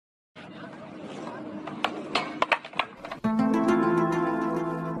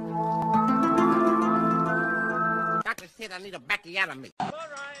head, I need a backiotomy. All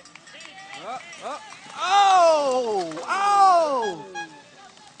right. Oh! Oh,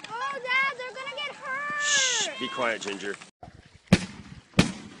 Dad, they're gonna get hurt! Shh, be quiet, Ginger.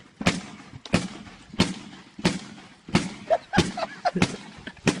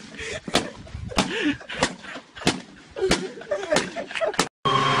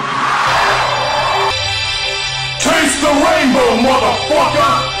 Taste the rainbow,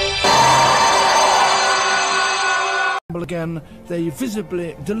 motherfucker! Again, they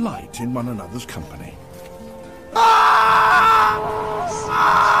visibly delight in one another's company.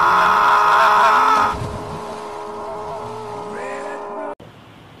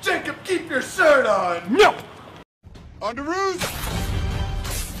 Jacob, keep your shirt on! No! Underoos!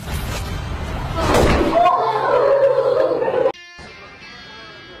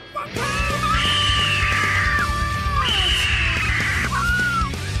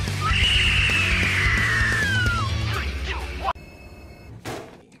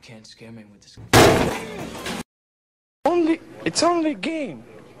 You can't scare me with this. It's only a game.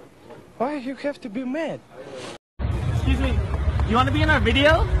 Why you have to be mad? Excuse me. You want to be in our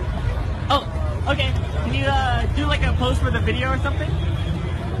video? Oh, okay. Can you do like a post for the video or something?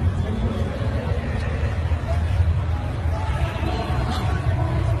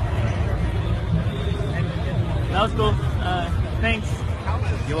 That was cool. Thanks.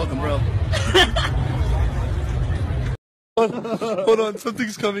 You're welcome, bro. Hold on,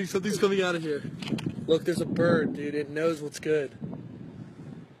 something's coming out of here. Look, there's a bird, dude. It knows what's good.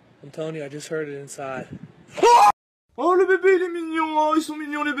 I'm telling you, I just heard it inside. Oh, le bébé, il est mignon! Oh, ils sont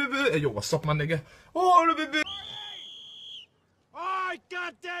mignons, les bébés! Hey, yo, what's up, my nigga? Oh, le bébé! Alright,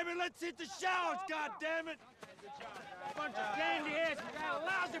 goddammit, let's hit the showers, goddammit! Bunch of dandy asses, we got a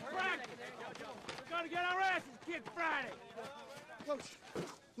lousy practice! We're gonna get our asses kicked Friday! Coach,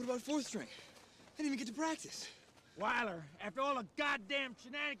 what about fourth string? I didn't even get to practice. Weiler, after all the goddamn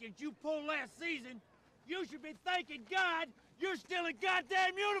shenanigans you pulled last season, you should be thanking God you're still in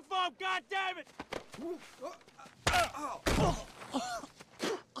goddamn uniform, goddammit!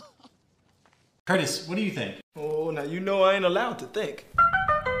 Curtis, what do you think? Oh, now you know I ain't allowed to think.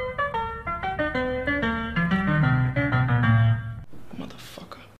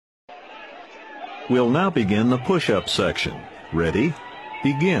 Motherfucker. We'll now begin the push-up section. Ready?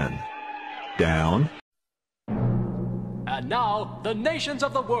 Begin. Down. And now, the nations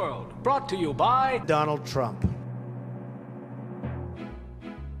of the world, brought to you by Donald Trump.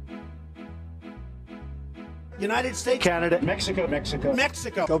 United States, Canada, Mexico, Mexico.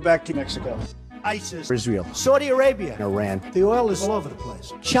 Go back to Mexico. ISIS, Israel, Saudi Arabia, Iran. The oil is all over the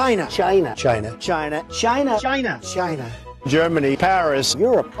place. China, China, Germany, Paris,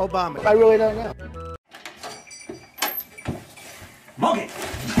 Europe, Obama. I really don't know. Monkey!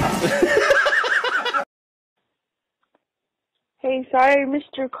 Hey, sorry I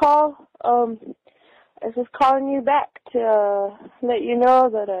missed your call. I was just calling you back to let you know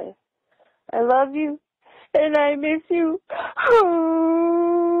that I love you and I miss you.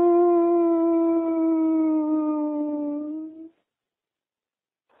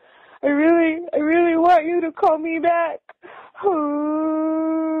 I really want you to call me back.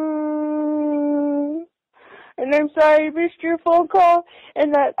 And I'm sorry I missed your phone call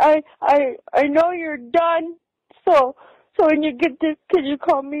and that I know you're done. So when you get this, could you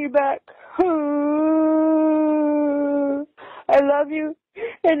call me back? I love you,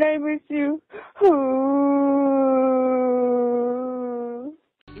 and I miss you.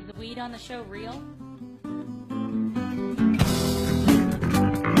 Is the weed on the show real?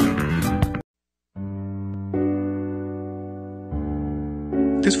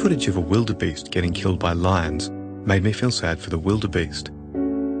 This footage of a wildebeest getting killed by lions made me feel sad for the wildebeest.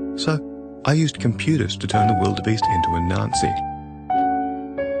 So, I used computers to turn the wildebeest into a Nazi.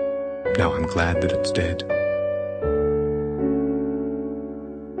 Now I'm glad that it's dead.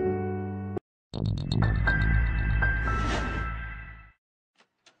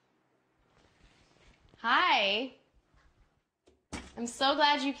 Hi. I'm so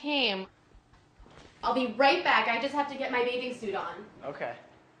glad you came. I'll be right back. I just have to get my bathing suit on. Okay.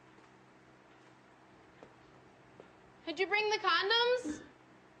 Did you bring the condoms?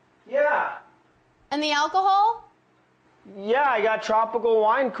 Yeah. And the alcohol? Yeah, I got tropical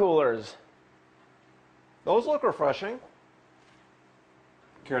wine coolers. Those look refreshing.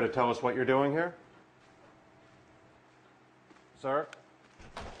 Care to tell us what you're doing here? Sir?